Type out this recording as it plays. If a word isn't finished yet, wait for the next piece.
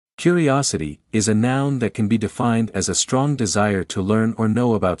Curiosity is a noun that can be defined as a strong desire to learn or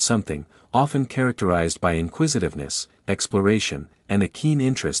know about something, often characterized by inquisitiveness, exploration, and a keen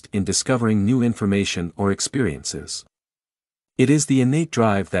interest in discovering new information or experiences. It is the innate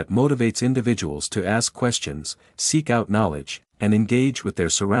drive that motivates individuals to ask questions, seek out knowledge, and engage with their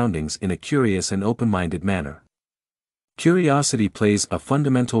surroundings in a curious and open-minded manner. Curiosity plays a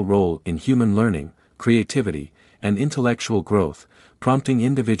fundamental role in human learning, creativity, and intellectual growth, prompting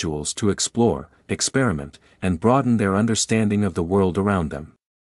individuals to explore, experiment, and broaden their understanding of the world around them.